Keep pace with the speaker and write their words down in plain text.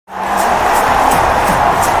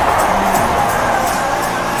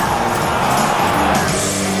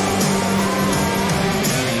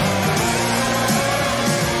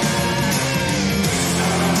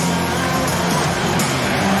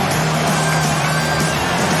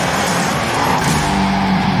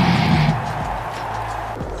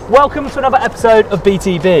Welcome to another episode of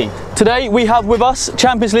BTB. Today we have with us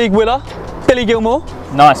Champions League winner, Billy Gilmour.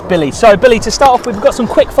 Nice, Billy. So, Billy, to start off with, we've got some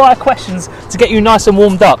quick fire questions to get you nice and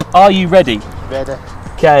warmed up. Are you ready? Ready.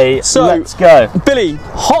 Okay, So, let's go. Billy,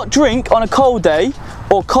 hot drink on a cold day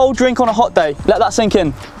or cold drink on a hot day? Let that sink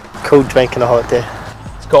in. Cold drink on a hot day.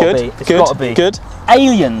 It's got to Good, be. It's good, got to be. good.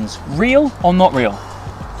 Aliens, real or not real?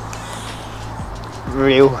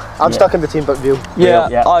 Real. I'm stuck in between, but real. Yeah,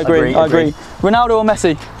 yeah, I agree. agree. Ronaldo or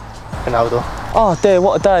Messi? Ronaldo. Oh dear,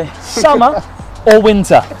 what a day. Summer or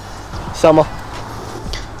winter? Summer.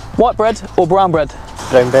 White bread or brown bread?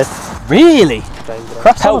 Brown bread. Really? Brown bread.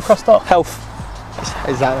 Crust on or crust off? Health.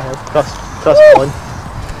 Is that a cross on?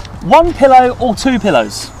 One pillow or two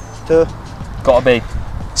pillows? Two. Got to be.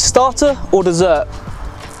 Starter or dessert?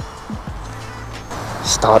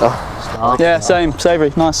 Starter. Yeah, same.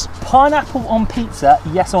 Savoury, nice. Pineapple on pizza,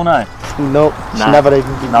 yes or no? Nope. It's Nah. never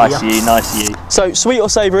even been Nice here. you, nice you. So, sweet or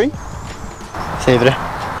savoury? Savoury.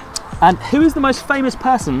 And who is the most famous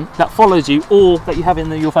person that follows you or that you have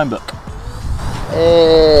in your phone book?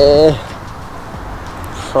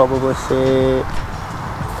 Probably say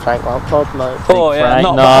Frank Lampard. No. Oh yeah, Frank,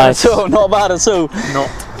 not nice. bad at all, not bad at all. Not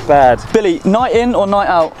bad. Billy, night in or night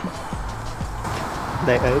out?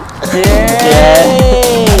 Night out.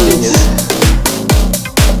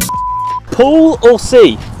 Pool or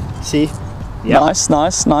sea? See. Yep. Nice.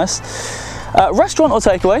 Restaurant or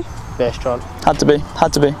takeaway? Restaurant. Had to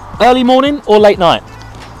be. Early morning or late night?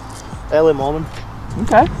 Early morning.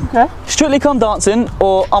 Okay. Strictly Come Dancing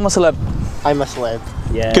or I'm a Celeb? I'm a celeb.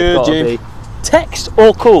 Yeah, Good, gotta you. be. Text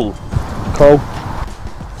or call? Call.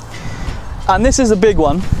 And this is a big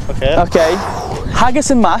one. Okay. Okay. Haggis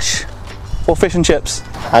and mash or fish and chips?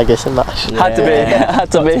 Haggis and mash. Had to be. Had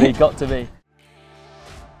to be. Got to be.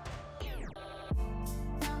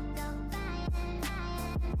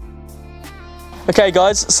 Okay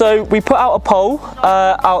guys, so we put out a poll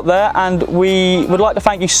out there and we would like to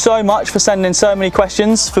thank you so much for sending in so many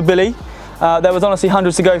questions for Billy. There was honestly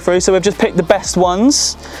hundreds to go through, so we've just picked the best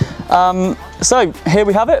ones. So here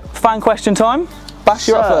we have it, fan question time. Bash,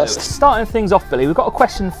 you're up first. Starting things off, Billy, we've got a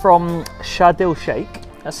question from Shadil Sheikh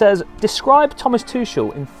that says, describe Thomas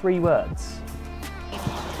Tuchel in 3 words.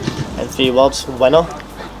 In 3 words: winner,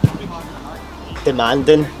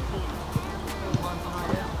 demanding,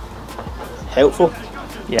 helpful.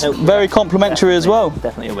 Yeah, Very complimentary as well.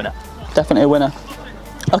 definitely a winner. Definitely a winner.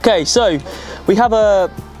 Okay, so we have a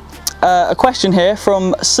question here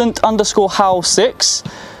from St_Howell6.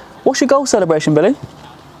 What's your goal celebration, Billy?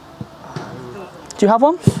 Do you have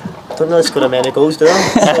one? I don't really score many goals, do I?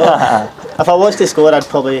 So, if I was to score, I'd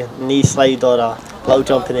probably knee slide or a little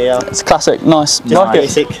jump in the air. It's classic, nice. Just Like it.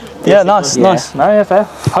 basic. Yeah, nice, one. nice. No, yeah, fair.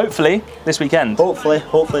 Hopefully this weekend. Hopefully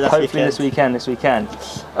this weekend. This weekend.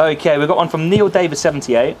 Okay, we've got one from Neil Davis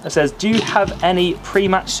 78 that says, do you have any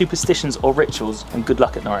pre-match superstitions or rituals? And good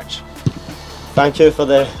luck at Norwich. Thank you for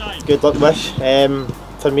the good luck wish.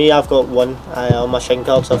 For me, I've got one. On my shin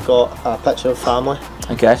guards, I've got a picture of family.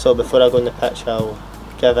 Okay. So before I go on the pitch, I'll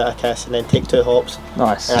give it a kiss and then take 2 hops.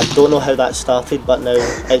 Nice. And I don't know how that started, but now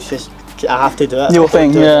it's just, I have to do it. Your I don't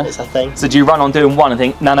thing, do it, yeah. It's a thing. So do you run on doing one and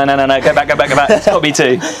think, no, go back. It's got to be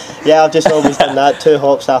 2. Yeah, I've just always done that. 2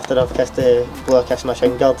 hops after I've kissed the blow a kiss my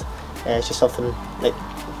shin guard. It's just something that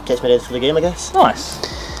gets me ready for the game, I guess. Nice.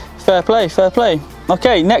 Fair play.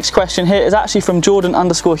 Okay, next question here is actually from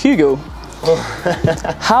Jordan_Hugo.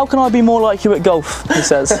 How can I be more like you at golf? He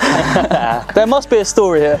says. There must be a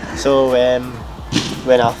story here. So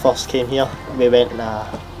when I first came here, we went on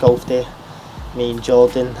a golf day. Me and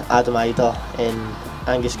Jordan, Adam Ida and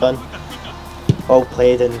Angus Gunn all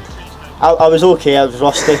played, and I was okay. I was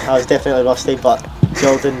rusty. I was definitely rusty, but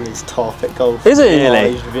Jordan is top at golf. Is he? Oh,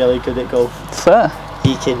 he's really good at golf. Fair.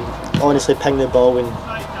 He can honestly ping the ball, and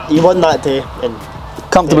he won that day. And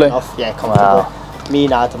Comfortably. fair enough, yeah, comfortably. Wow. Me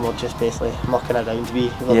and Adam were just basically mucking around. We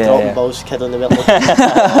were Yeah, dropping yeah. balls, kid on the middle.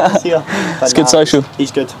 It's good social.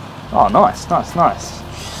 He's good. Oh, nice.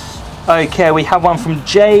 Okay, we have one from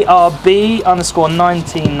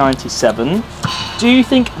JRB_1997. Do you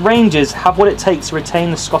think Rangers have what it takes to retain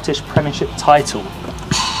the Scottish Premiership title?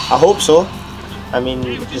 I hope so. I mean,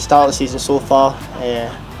 the start of the season so far,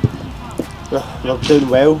 we're doing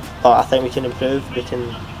well, but I think we can improve. We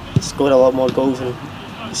can score a lot more goals and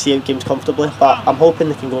see out games comfortably. But I'm hoping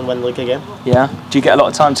they can go and win the league again. Yeah. Do you get a lot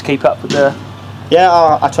of time to keep up with the...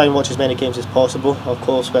 Yeah, I try and watch as many games as possible. Of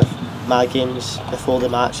course, with my games before the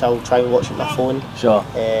match, I'll try and watch it on my phone. Sure.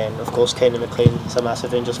 And of course, Kenny McLean's a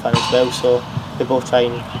massive Rangers fan as well, so we both try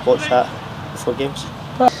and watch that before games.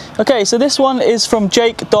 Okay, so this one is from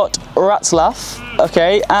Jake.Ratzlaff,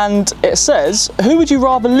 okay, and it says, who would you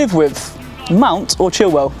rather live with, Mount or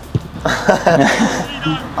Chilwell?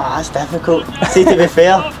 That's difficult. See, to be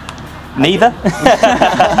fair, Neither?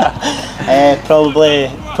 probably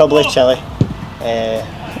Chile.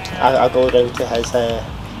 I go around to his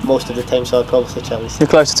most of the time, so I'd probably say Chile's. You're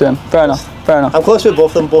closer to him. Fair enough. Fair enough. I'm close with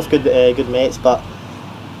both of them, both good mates, but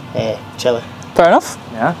Chile. Fair enough.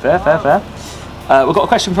 Yeah, fair. We've got a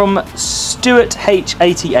question from Stuart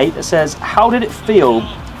H88 that says, how did it feel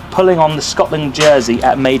pulling on the Scotland jersey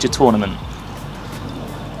at a major tournament?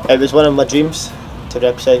 It was one of my dreams to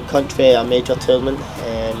represent country at a major tournament.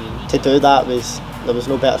 To do that there was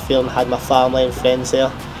no better feeling. I had my family and friends there,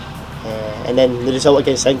 and then the result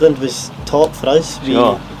against England was top for us.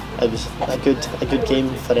 Sure. It was a good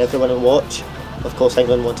game for everyone to watch. Of course,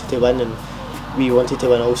 England wanted to win, and we wanted to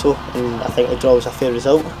win also. And I think the draw was a fair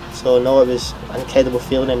result. So no, it was an incredible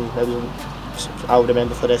feeling, and I'll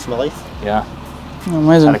remember for the rest of my life. Yeah.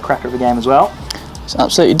 Amazing. Had a cracker of the game as well.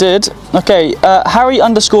 Absolutely did. Okay,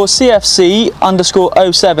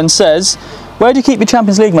 Harry_CFC_07 says, where do you keep your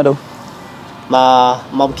Champions League medal? My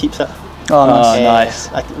mum keeps it. Oh, Nice.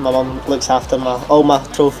 nice. My mum looks after all my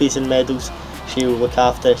trophies and medals. She will look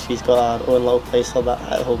after. She's got her own little place for that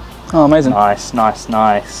at home. Oh, amazing. Nice.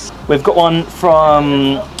 We've got one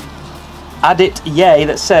from Adit Ye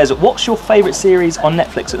that says, what's your favourite series on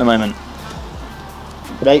Netflix at the moment?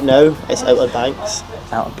 Right now, it's Outer Banks.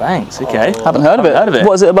 Outer Banks, okay. Haven't heard of it.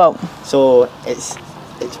 What is it about? So it's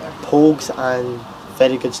Pogues and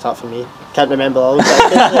very good start for me. Can't remember all, but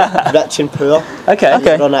it's rich and poor. Okay.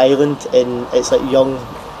 They're on an island, and it's like young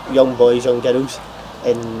boys, young girls,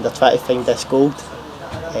 and they're trying to find this gold.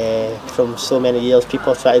 From so many years,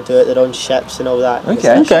 people are trying to do it. They're on ships and all that.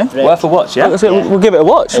 Okay. Worth a watch, yeah? We'll give it a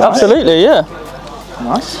watch. Absolutely, yeah.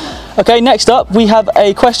 Nice. Okay, next up we have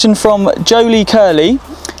a question from Jolie Curley.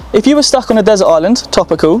 If you were stuck on a desert island,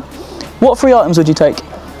 topical, what 3 items would you take?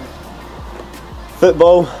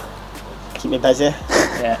 Football, keep me busy.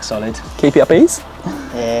 Yeah, solid. Keep you up ease.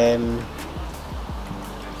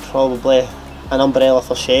 Probably an umbrella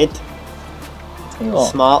for shade.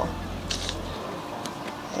 Smart.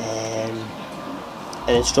 And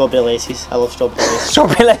then strawberry laces. I love strawberry laces.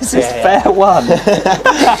 Strawberry laces, fair one.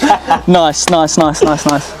 Nice.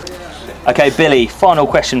 Okay, Billy, final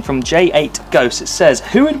question from J8 Ghost. It says,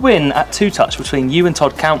 who would win at 2-touch between you and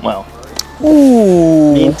Todd Cantwell?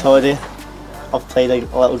 Ooh. Me and Toddy, I've played a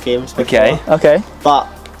little games before. Okay. But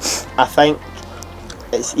I think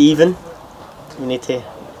it's even. We need to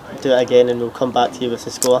do it again, and we'll come back to you with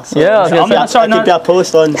the score. So Yeah, it could be a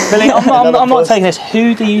post on. Billy, I'm not taking this.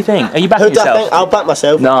 Who do you think? Are you backing Who do I yourself? think? I'll back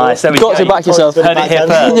myself. Nice. There we You've got go. to back yourself. Heard it here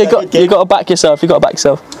first. You got to back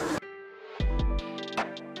yourself.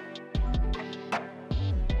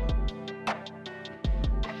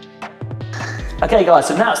 Okay guys,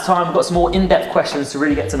 so now it's time, we've got some more in-depth questions to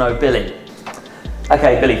really get to know Billy.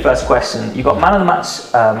 Okay Billy, first question. You got man of the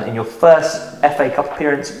match in your first FA Cup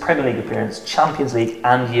appearance, Premier League appearance, Champions League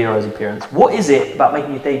and Euros appearance. What is it about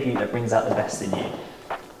making your debut that brings out the best in you?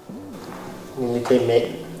 You need to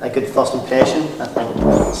make a good first impression. I think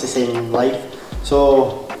it's the same in life.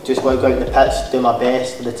 So just want to go out on the pitch, do my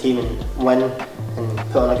best for the team and win and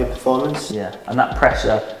put on a good performance. Yeah, and that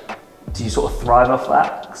pressure, do you sort of thrive off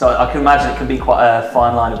that? So I can imagine it can be quite a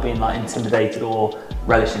fine line of being like intimidated or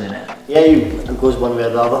relishing in it. Yeah, it goes one way or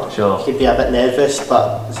the other. Sure. You could be a bit nervous,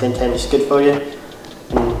 but at the same time it's good for you.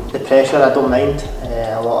 And the pressure, I don't mind.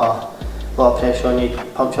 A lot of pressure on you,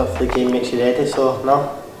 pumps you up for the game, makes you ready. So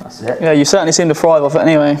no. That's it. Yeah, you certainly seem to thrive off it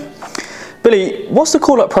anyway. Billy, what's the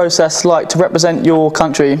call-up process like to represent your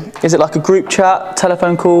country? Is it like a group chat,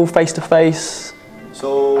 telephone call, face-to-face?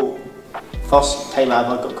 So, first time I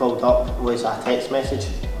ever got called up was a text message,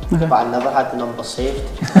 but I never had the number saved.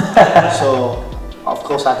 So, of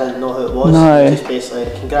course I didn't know who it was. No. It was just basically,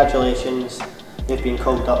 congratulations, you've been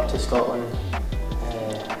called up to Scotland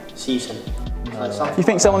season. No. So Do you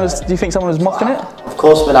think someone was mocking it? of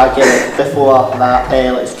course, when I get it, before that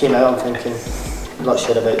it came out, I'm thinking, I'm not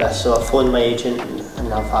sure about this. So I phoned my agent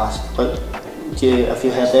and I've asked, look, have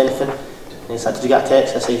you heard anything? And he's like, did you get a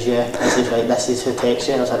text? I says, yeah. And he says, right, this is who texts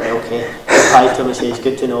you. And I was like, right, okay. I replied to him and says,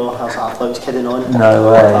 good to know. I was like, I thought he was kidding on.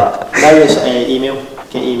 No way. But now it's email,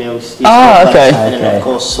 get emails. Okay. And then of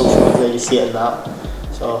course social media, you see it in that.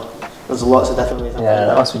 So there's lots of different ways. Yeah,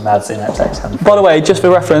 that must be mad seeing that text come through. By the way, just for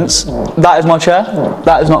reference, that is my chair.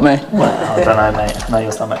 That is not me. I don't know, mate. I know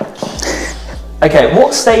your stomach. Okay,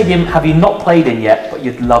 what stadium have you not played in yet, but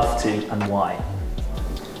you'd love to, and why?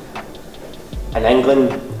 In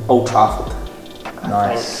England, Old Trafford.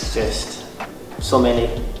 Nice. I think just so many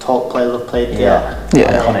top players have played Yeah. there.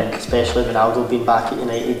 Yeah. Iconic. Especially Ronaldo being back at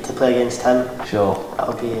United to play against him. Sure.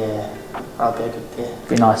 That'll be a good day.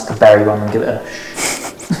 Be nice to bury one and give it a.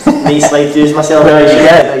 Nice like use myself.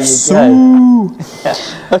 There you go.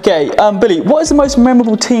 Okay, Billy, what is the most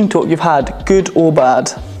memorable team talk you've had, good or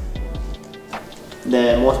bad?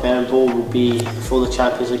 The most memorable will be before the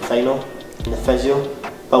Champions League final in the physio,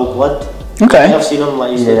 Bill Blood. Okay. I've seen him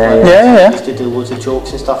like he used to do loads of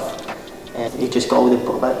jokes and stuff. And he just got all the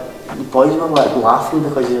boys were like laughing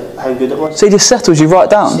because of how good it was. So he just settles you right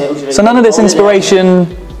down. So none of this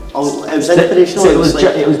inspiration. Oh, it was inspirational. So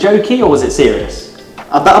it was jokey or was it serious?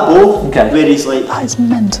 A bit of both. Okay. Where he's like, That is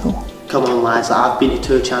mental. come on lads, I've been to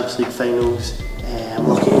 2 Champions League finals. I'm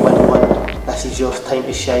lucky to win one. This is your time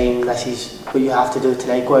to shine. This is what you have to do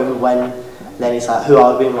tonight. Go out and win. And then he's like, who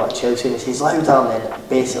are we? And we're like Chelsea. And he's louder. And then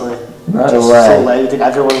basically just so loud and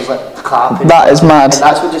everyone's like clapping. That is mad. And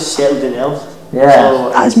that's what just settled in else. Yeah. So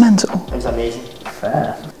That is mental. It was amazing.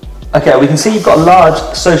 Fair. Okay, we can see you've got a large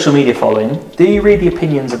social media following. Do you read the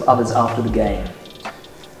opinions of others after the game?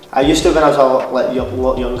 I used to when I was a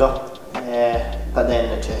lot younger, but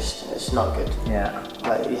then it's not good. Yeah.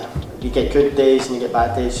 Like, you get good days and you get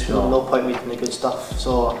bad days. Sure. No point reading the good stuff,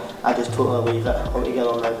 so I just totally leave it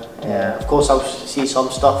altogether now. Yeah. Of course, I'll see some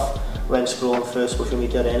stuff when scrolling through social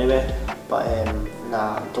media anyway, but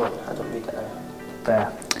nah, I don't read it now.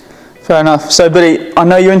 Fair. Fair enough. So Billy, I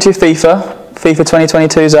know you're into your FIFA. FIFA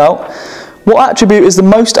 2022 is out. What attribute is the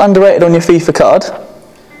most underrated on your FIFA card?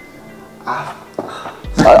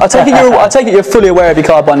 I take it you're fully aware of your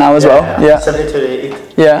card by now as well. Yeah. 72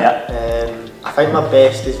 rated. Yeah. I think my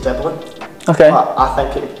best is dribbling. Okay. But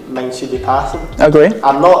I think mine should be passing. Agree.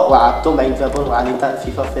 I'm not like I don't mind dribbling. Like, I need that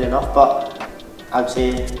in FIFA, fair enough. But I'd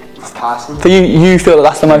say passing. For you feel that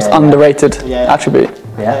that's the most underrated attribute.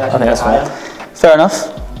 Yeah, I think that's higher. right. Fair enough.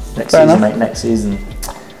 Next Fair season, enough. mate, next season.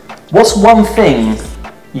 What's one thing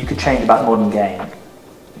you could change about the modern game?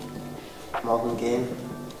 Modern game.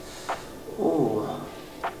 Oh.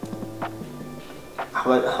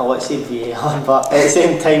 I want to say VAR, but at the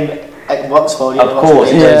same time, it works for you. Of course,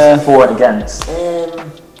 it goes for and against. I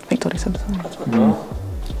think Dottie said the same. I don't know.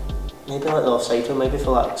 Maybe like the offside one, maybe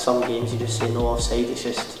for like some games you just say no offside, it's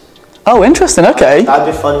just... Oh, interesting, okay.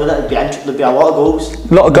 That'd be fun, wouldn't it? There'd be a lot of goals.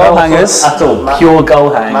 A lot of goal hangers. At all, pure goal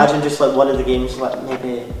hang. Imagine just like one of the games, like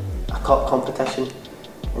maybe a cup competition,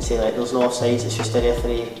 and say like there's no offsides, it's just a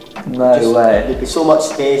referee. No way. There'd be so much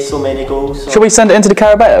space, so many goals. So Shall we send it into the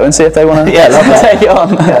Carabao and see if they want to Yeah, love that. take it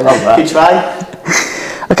on? Yeah, I love that. could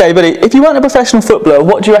try. Okay, Billy, if you weren't a professional footballer,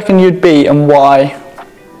 what do you reckon you'd be and why?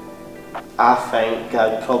 I think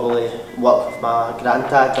I'd probably work with my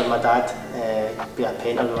granddad or my dad, be a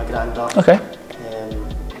painter with my granddad. Okay.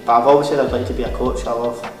 But I've always said I'd like to be a coach. I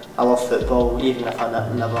love football, even if I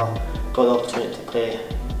never got the opportunity to play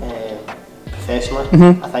professionally.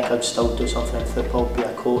 I think I'd still do something in football, be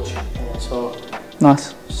a coach. So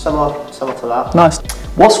Nice. similar to that. Nice.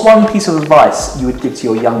 What's one piece of advice you would give to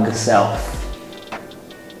your younger self?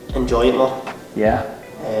 Enjoy it more. Yeah.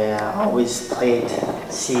 I always played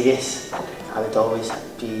serious. I would always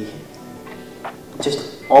be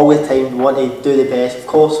just all the time want to do the best, of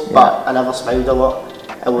course, but I never smiled a lot.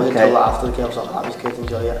 It wasn't until after the game I was like, that was good,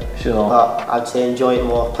 enjoy it. Sure. But I'd say enjoy it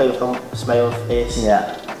more, play with them, smile on the face.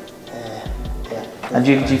 Yeah. And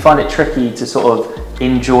do you find it tricky to sort of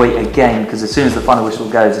enjoy a game? Because as soon as the final whistle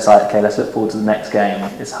goes, it's like, okay, let's look forward to the next game.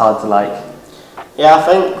 It's hard to like... Yeah, I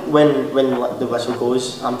think when the whistle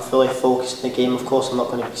goes, I'm fully focused in the game. Of course, I'm not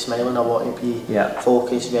going to be smiling. I want to be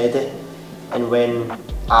focused, ready. And when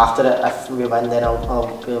after it, if we win, then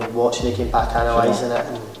I'll be watching the game back, analysing it,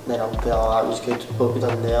 and then I'll be, oh, that was good, what we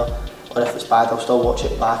done there. Or if it's bad, I'll still watch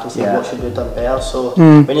it back and say, what should we have done better? So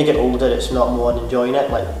when you get older, it's not more on enjoying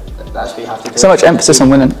it. Like that's what you have to do. So much emphasis on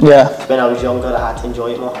winning. Yeah. When I was younger, I had to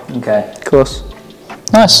enjoy it more. Okay. Of course.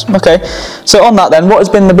 Nice. Okay. So on that then, what has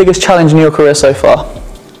been the biggest challenge in your career so far?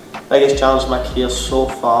 Biggest challenge in my career so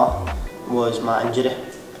far was my injury.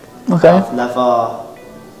 Okay. I've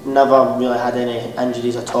never really had any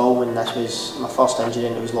injuries at all when this was my first injury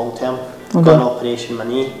and it was long term. Okay. Got an operation in my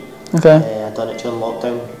knee. Okay. I done it during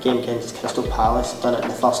lockdown, game against Crystal Palace, done it in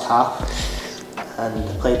the first half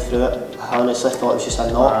and played through it. I honestly thought it was just a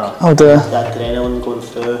knock. Oh dear. The adrenaline going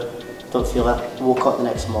through, don't feel it. Woke up the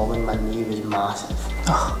next morning, my knee was massive.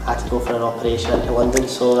 I had to go for an operation into London,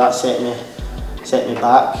 so that set me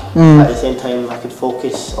back. At the same time I could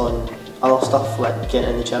focus on other stuff like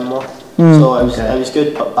getting in the gym more. So it was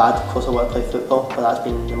good but bad because I want to play football, but that's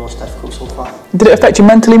been the most difficult so far. Did it affect you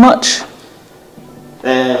mentally much?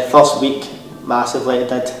 First week, massively it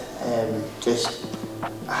did.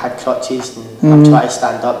 I had crutches and I'm trying to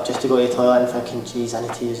stand up just to go to the toilet and thinking, geez, I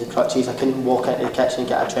need to use the crutches. I couldn't walk into the kitchen and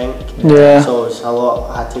get a drink. Yeah. So it was a lot.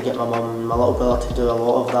 I had to get my mum and my little brother to do a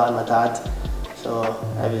lot of that, and my dad. So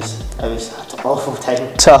it was an awful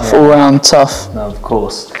time. Tough, all round tough. No, of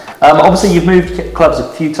course. Obviously, you've moved clubs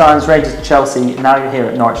a few times, Rangers to Chelsea, now you're here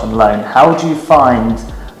at Norwich on loan. How do you find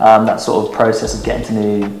that sort of process of getting to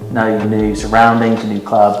know your new surroundings, your new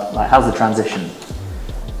club? Like, how's the transition?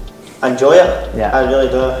 I enjoy it. Yeah. I really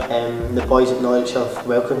do. The boys at Norwich have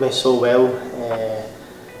welcomed me so well,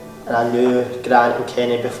 and I knew Grant and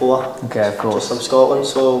Kenny before. Okay, of course. Just from Scotland.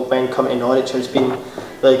 So when coming to Norwich, it's been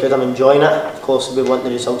really good. I'm enjoying it. Of course, we want the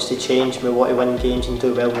results to change. We want to win games and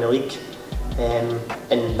do well in the league, and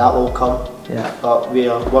that will come. Yeah. But we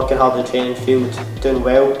are working hard in the training field, doing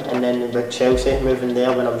well. And then with Chelsea, moving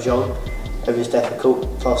there when I was young, it was difficult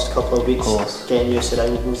first couple of weeks, getting used to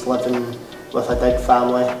surroundings, living with a big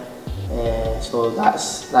family. So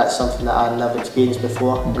that's something that I've never experienced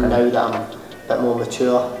before. Okay. And now that I'm a bit more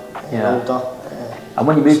mature and older. And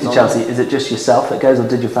when you moved to Chelsea, is it just yourself that goes, or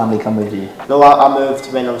did your family come with you? No, I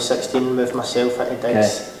moved when I was 16, moved myself into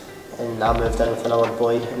Diggs, and I moved in with another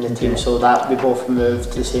boy in the team, so that we both moved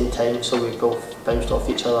at the same time, so we both bounced off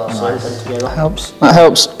each other, settled in together. That helps. That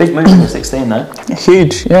helps. Big move when you're 16 though.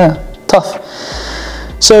 Huge, yeah. Tough.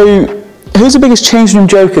 So, who's the biggest change room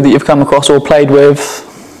joker that you've come across or played with?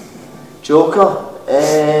 Joker?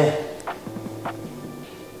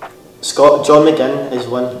 John McGinn is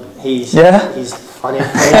one. He's funny.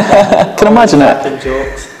 Can imagine it.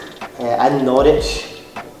 Jokes. In Norwich,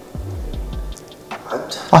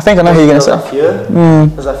 I think I know who you're going to say.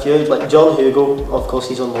 There's a few. Like John Hugo, of course,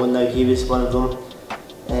 he's on loan now. He was one of them.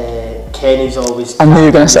 Kenny's always. I knew you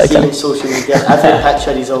were going to say Kenny. Social media, every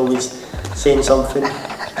picture he's always saying something.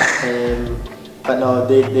 But no,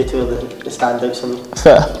 they two are the standouts for me.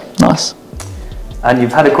 Fair, nice. And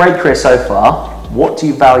you've had a great career so far. What do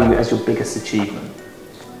you value as your biggest achievement?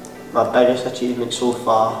 My biggest achievement so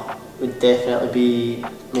far would definitely be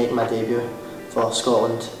making my debut for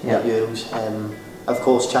Scotland at Euros. Of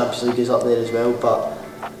course, Champions League is up there as well, but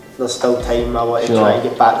there's still time. I want to try and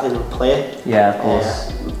get back there and play. Yeah, of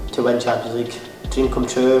course. To win Champions League, dream come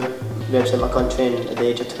true. Represent my country and at the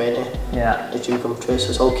age of 20. Yeah. The dream come true.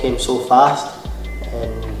 So it all came so fast.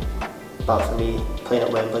 But for me, playing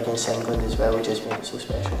at Wembley against England as well just made it so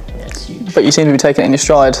special. Yeah, it's huge. But you seem to be taking it in your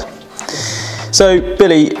stride. So,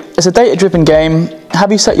 Billy, it's a data-driven game.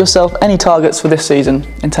 Have you set yourself any targets for this season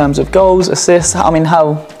in terms of goals, assists? I mean,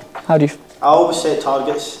 how do you? I always set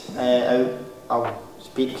targets out. I'll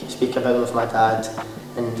speak about them with my dad,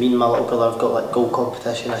 and me and my little brother have got like goal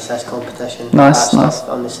competition, assist competition, nice. Stuff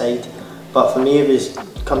on the side. But for me, it was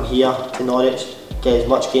come here to Norwich, get as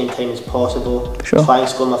much game time as possible, try and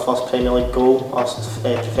score my first Premier League goal or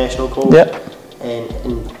professional goal,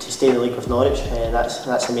 and to stay in the league with Norwich.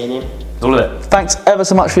 That's the main aim. All of it. Thanks ever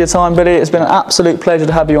so much for your time, Billy. It's been an absolute pleasure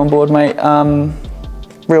to have you on board, mate.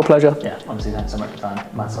 Real pleasure. Yeah, honestly, thanks so much for your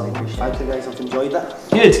time. Massively appreciate it. Thank you guys, I've enjoyed that.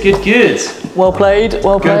 Good. Well played,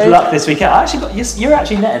 well played. Good luck this weekend. You're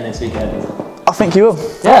actually netting this weekend. I think you will.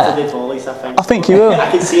 Yeah. The volleys, I think you will.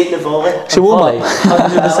 I can see it in the volley. She will, mate.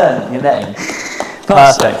 100%. You're netting.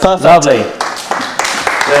 Perfect. Lovely.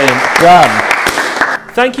 Brilliant.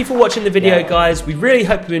 Done. Thank you for watching the video, guys. We really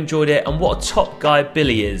hope you enjoyed it, and what a top guy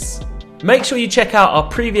Billy is. Make sure you check out our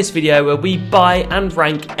previous video where we buy and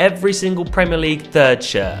rank every single Premier League third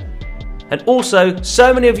shirt. And also,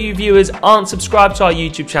 so many of you viewers aren't subscribed to our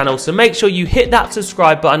YouTube channel, so make sure you hit that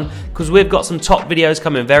subscribe button because we've got some top videos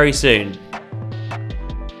coming very soon.